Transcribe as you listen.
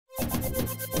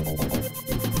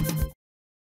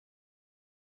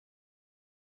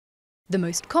The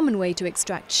most common way to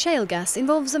extract shale gas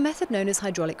involves a method known as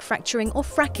hydraulic fracturing or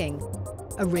fracking.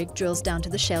 A rig drills down to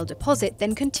the shale deposit,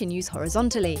 then continues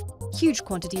horizontally. Huge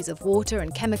quantities of water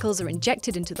and chemicals are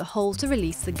injected into the hole to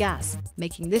release the gas,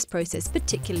 making this process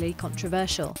particularly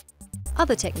controversial.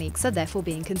 Other techniques are therefore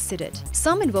being considered.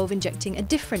 Some involve injecting a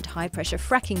different high-pressure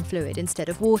fracking fluid instead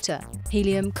of water: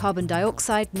 helium, carbon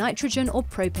dioxide, nitrogen or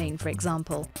propane, for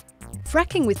example.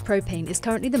 Fracking with propane is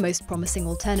currently the most promising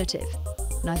alternative.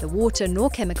 Neither water nor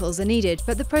chemicals are needed,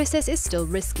 but the process is still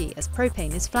risky as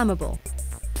propane is flammable.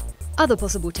 Other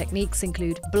possible techniques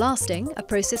include blasting, a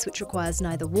process which requires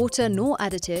neither water nor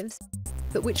additives,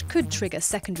 but which could trigger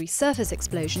secondary surface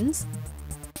explosions,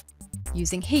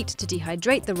 using heat to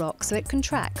dehydrate the rock so it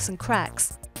contracts and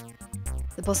cracks.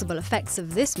 The possible effects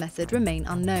of this method remain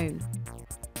unknown.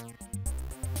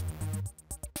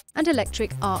 And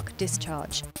electric arc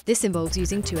discharge. This involves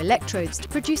using two electrodes to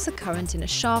produce a current in a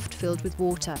shaft filled with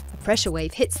water. A pressure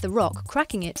wave hits the rock,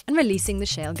 cracking it and releasing the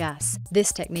shale gas.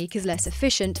 This technique is less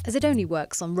efficient as it only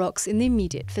works on rocks in the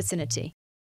immediate vicinity.